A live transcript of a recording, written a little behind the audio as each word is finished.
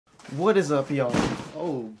What is up, y'all?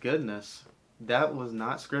 Oh goodness, that was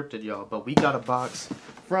not scripted, y'all, but we got a box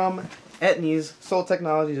from Etnies, Soul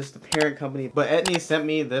Technology, just the parent company. But Etnies sent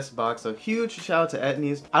me this box, so huge shout out to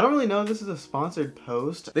Etnies. I don't really know if this is a sponsored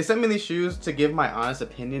post. They sent me these shoes to give my honest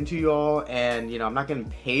opinion to y'all, and you know, I'm not getting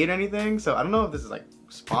paid or anything, so I don't know if this is like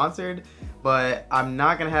sponsored, but I'm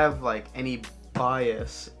not gonna have like any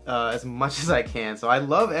bias as much as I can. So I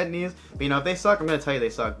love Etnies, but you know, if they suck, I'm gonna tell you they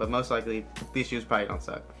suck, but most likely these shoes probably don't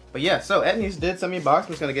suck. But yeah, so Etnies did send me a box.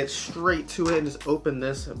 I'm just gonna get straight to it and just open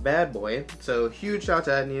this bad boy. So huge shout out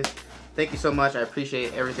to Etnies. Thank you so much. I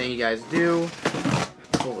appreciate everything you guys do.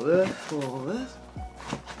 Pull this, pull this.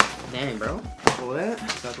 Dang, bro. Pull that.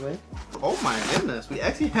 It's out the way. Oh my goodness, we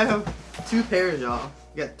actually have two pairs, y'all.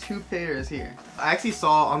 We got two pairs here. I actually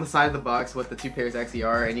saw on the side of the box what the two pairs actually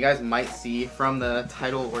are, and you guys might see from the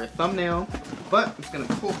title or thumbnail. But I'm just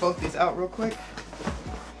gonna pull both these out real quick.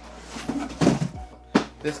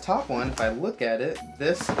 This top one, if I look at it,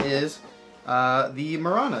 this is the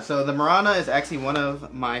Marana. So the Marana is actually one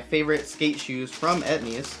of my favorite skate shoes from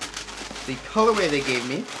Etnies. The colorway they gave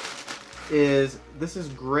me is, this is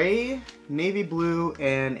gray, navy blue,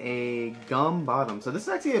 and a gum bottom. So this is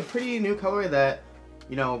actually a pretty new colorway that,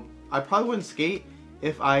 you know, I probably wouldn't skate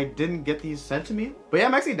if I didn't get these sent to me. But yeah,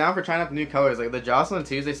 I'm actually down for trying out the new colors. Like the Joslin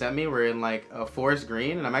 2s they sent me were in like a forest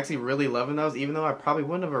green, and I'm actually really loving those, even though I probably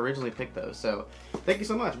wouldn't have originally picked those. So thank you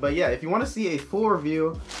so much. But yeah, if you want to see a full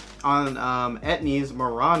review on Etnies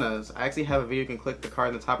Maranas, I actually have a video. You can click the card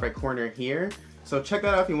in the top right corner here. So check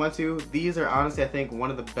that out if you want to. These are honestly, I think, one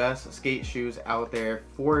of the best skate shoes out there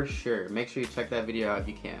for sure. Make sure you check that video out if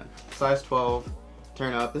you can. Size 12,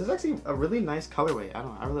 turn up. This is actually a really nice colorway.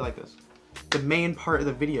 I really like this. The main part of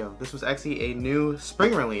the video, this was actually a new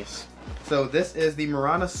spring release. So this is the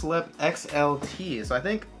Marana Slip XLT. So I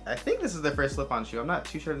think this is their first slip-on shoe. I'm not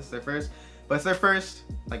too sure this is their first, but it's their first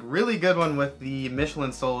like really good one with the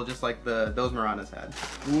Michelin sole, just like those Maranas had.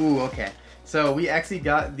 Ooh, okay. So we actually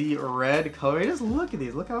got the red color. Just look at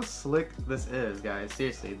these. Look how slick this is, guys.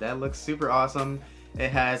 Seriously, that looks super awesome. It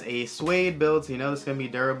has a suede build, so you know this is gonna be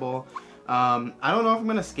durable. I don't know if I'm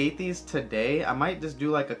gonna skate these today. I might just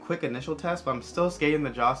do like a quick initial test, but I'm still skating the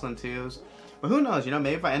Joslin 2s. But who knows, you know,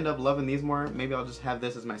 maybe if I end up loving these more, maybe I'll just have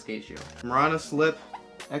this as my skate shoe. Marana Slip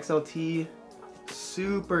XLT,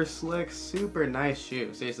 super slick, super nice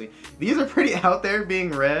shoe, seriously. These are pretty out there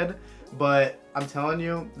being red, but I'm telling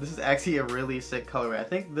you, this is actually a really sick colorway. I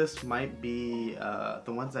think this might be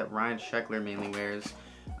the ones that Ryan Sheckler mainly wears.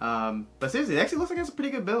 But seriously, it actually looks like it's a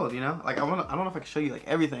pretty good build, you know? Like I don't know if I can show you like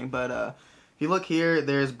everything, but if you look here,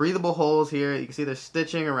 there's breathable holes here. You can see there's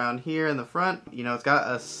stitching around here in the front. You know, it's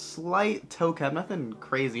got a slight toe cap, nothing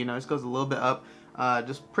crazy, you know, it just goes a little bit up.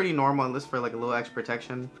 Just pretty normal, and this for like a little extra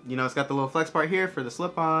protection. You know, it's got the little flex part here for the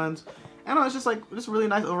slip-ons. I don't know, it's just like, just a really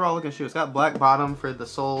nice overall looking shoe. It's got black bottom for the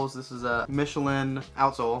soles. This is a Michelin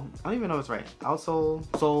outsole. I don't even know if it's right. Outsole,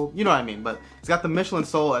 sole, you know what I mean. But it's got the Michelin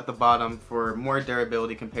sole at the bottom for more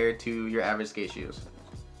durability compared to your average skate shoes.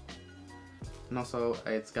 And also,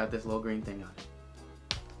 it's got this little green thing on it.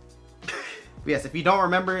 Yes, if you don't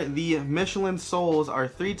remember, the Michelin soles are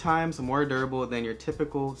 3 times more durable than your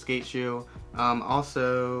typical skate shoe.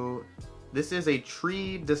 Also, this is a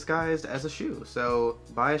tree disguised as a shoe. So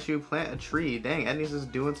buy a shoe, plant a tree. Dang, Etnies is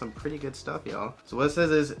doing some pretty good stuff, y'all. So what it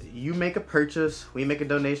says is, you make a purchase, we make a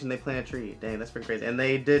donation, they plant a tree. Dang, that's pretty crazy. And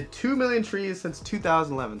they did 2 million trees since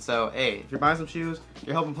 2011. So hey, if you're buying some shoes,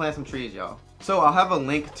 you're helping plant some trees, y'all. So I'll have a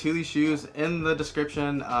link to these shoes in the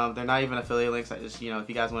description. They're not even affiliate links. I just, you know, if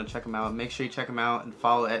you guys want to check them out, make sure you check them out and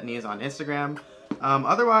follow Etnies on Instagram.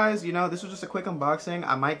 Otherwise, you know, this was just a quick unboxing.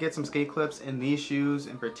 I might get some skate clips in these shoes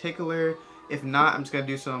in particular. If not, I'm just going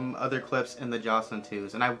to do some other clips in the Joslin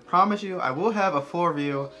 2s. And I promise you, I will have a full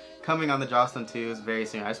review coming on the Joslin 2s very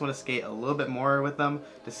soon. I just want to skate a little bit more with them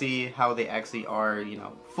to see how they actually are, you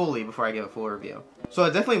know, fully before I give a full review. So I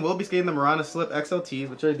definitely will be skating the Marana Slip XLTs,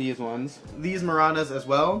 which are these ones. These Maranas as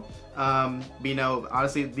well. But you know,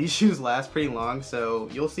 honestly, these shoes last pretty long, so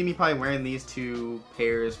you'll see me probably wearing these 2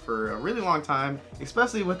 pairs for a really long time,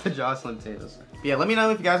 especially with the Joslin 2s. But yeah, let me know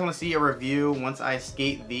if you guys want to see a review once I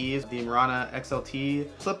skate these, the Marana XLT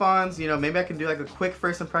slip-ons. You know, maybe I can do like a quick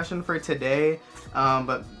first impression for today,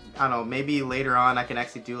 but I don't know, maybe later on I can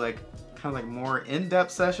actually do like kind of like more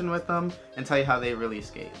in-depth session with them and tell you how they really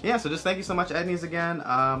skate. Yeah, so just thank you so much, Etnies, again.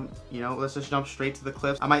 You know, let's just jump straight to the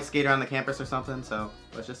clips. I might skate around the campus or something, so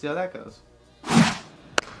let's just see how that goes.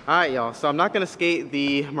 Alright, y'all, so I'm not going to skate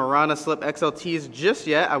the Marana Slip XLTs just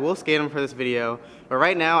yet. I will skate them for this video, but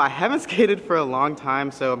right now I haven't skated for a long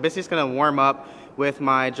time, so I'm basically just going to warm up with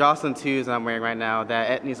my Joslin 2s that I'm wearing right now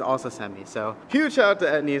that Etnies also sent me. So huge shout out to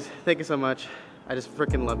Etnies. Thank you so much. I I just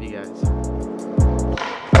freaking love you guys.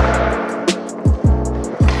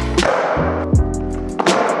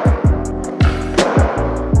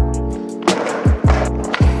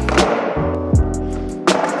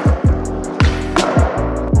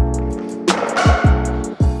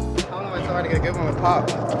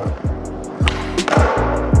 Pop.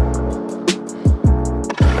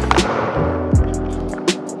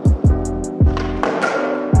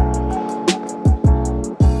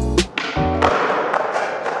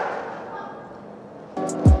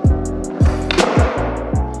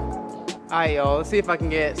 Alright, y'all, let's see if I can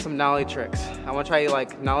get some nollie tricks. I want to try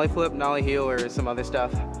like nollie flip, nollie heel, or some other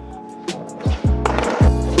stuff.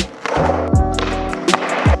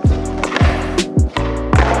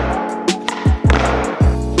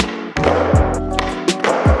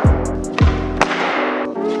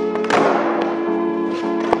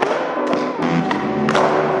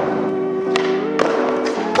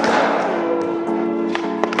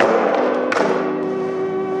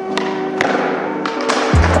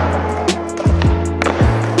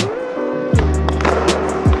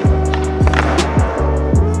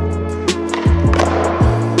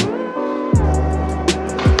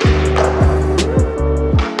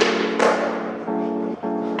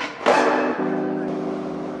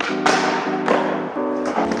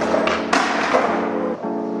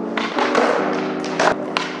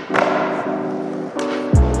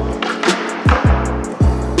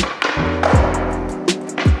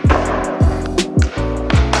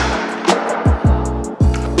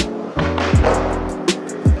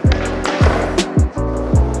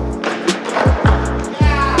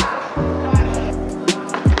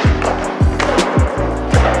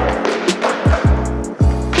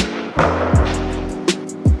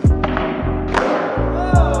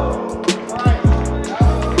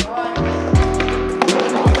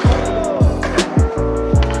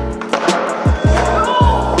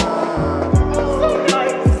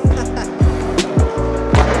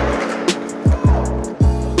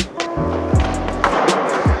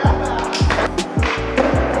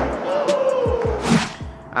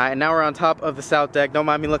 Alright, now we're on top of the south deck. Don't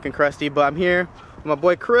mind me looking crusty, but I'm here with my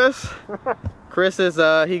boy Chris. Chris is,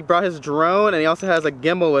 he brought his drone and he also has a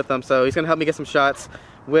gimbal with him, so he's gonna help me get some shots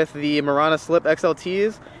with the Marana Slip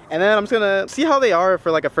XLTs. And then I'm just gonna see how they are for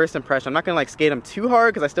like a first impression. I'm not gonna like skate them too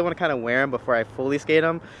hard because I still wanna kind of wear them before I fully skate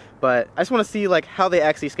them. But I just wanna see like how they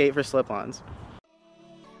actually skate for slip-ons.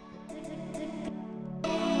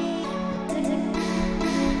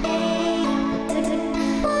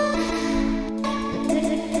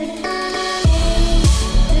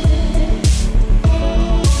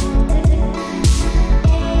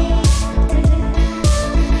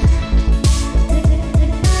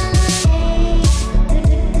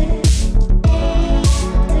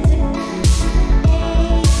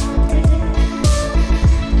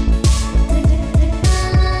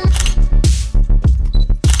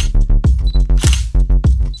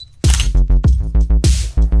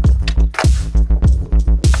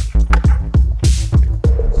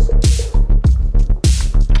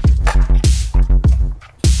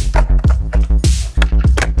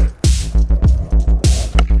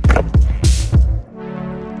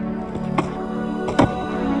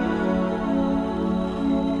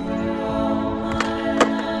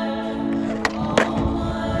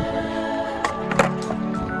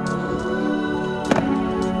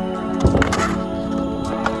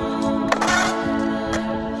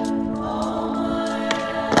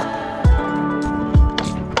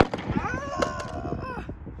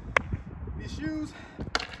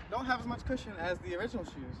 Cushion as the original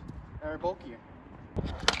shoes. They're bulkier.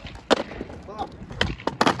 Oh.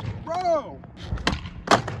 Bro!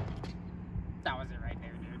 That was it right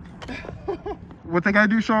there, dude. What they gotta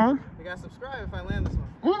do, Sean? They gotta subscribe if I land this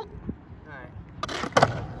one. Alright.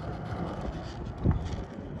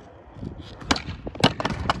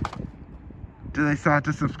 Do they still have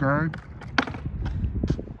to subscribe?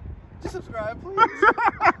 Just subscribe, please.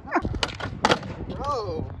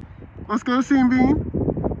 Bro! Let's go, Seam Bean.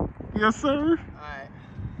 Yes, sir. Alright.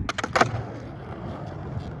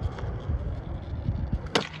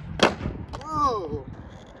 Whoa!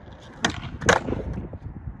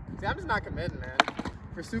 See, I'm just not committing, man.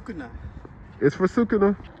 For Sukuna. It's for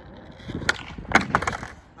Sukuna.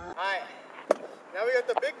 Alright. Now we got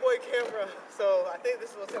the big boy camera, so I think this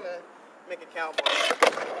is what's gonna make it count more.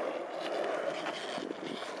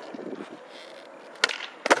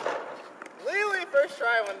 Literally first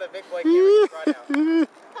try when the big boy camera was brought out.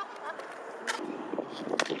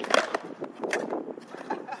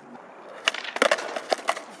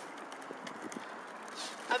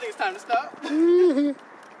 I think it's time to stop.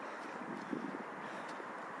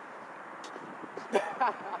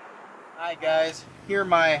 Alright guys, here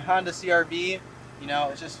my Honda CR-V. You know,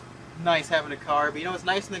 it's just nice having a car, but you know what's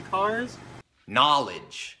nicer than cars?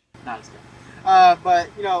 Knowledge. Not as good. But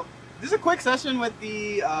you know, this is a quick session with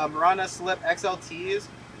the Marana Slip XLTs.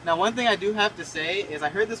 Now one thing I do have to say is I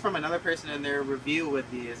heard this from another person in their review with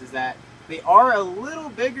these, is that they are a little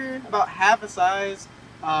bigger, about half a size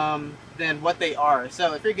than what they are.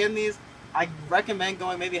 So if you're getting these, I recommend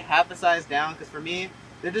going maybe half a size down, because for me,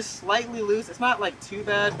 they're just slightly loose. It's not like too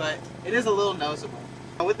bad, but it is a little noticeable.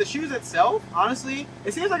 With the shoes itself, honestly,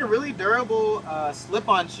 it seems like a really durable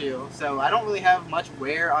slip-on shoe. So I don't really have much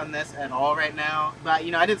wear on this at all right now. But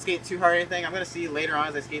you know, I didn't skate too hard or anything. I'm gonna see later on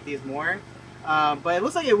as I skate these more. But it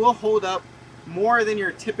looks like it will hold up more than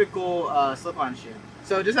your typical slip-on shoe.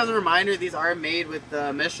 So just as a reminder, these are made with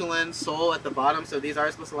the Michelin sole at the bottom, so these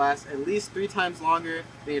are supposed to last at least 3 times longer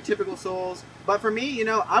than your typical soles. But for me, you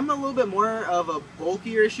know, I'm a little bit more of a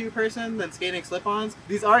bulkier shoe person than skating slip-ons.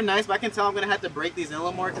 These are nice, but I can tell I'm going to have to break these in a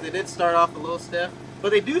little more because they did start off a little stiff. But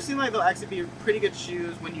they do seem like they'll actually be pretty good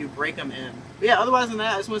shoes when you break them in. But yeah, otherwise than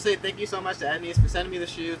that, I just want to say thank you so much to Etnies for sending me the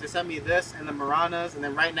shoes. They sent me this and the Maranas, and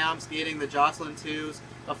then right now I'm skating the Joslin 2s.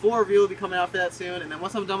 A full review will be coming out for that soon, and then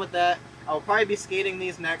once I'm done with that, I will probably be skating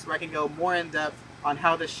these next where I can go more in depth on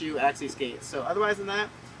how the shoe actually skates. So otherwise than that,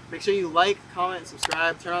 make sure you like, comment,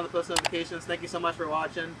 subscribe, turn on the post notifications. Thank you so much for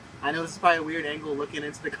watching. I know this is probably a weird angle looking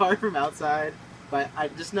into the car from outside, but I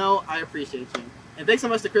just know I appreciate you. And thanks so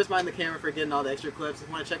much to Chris behind the camera for getting all the extra clips. If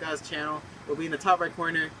you want to check out his channel, it'll be in the top right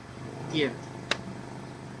corner here.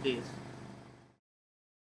 Peace.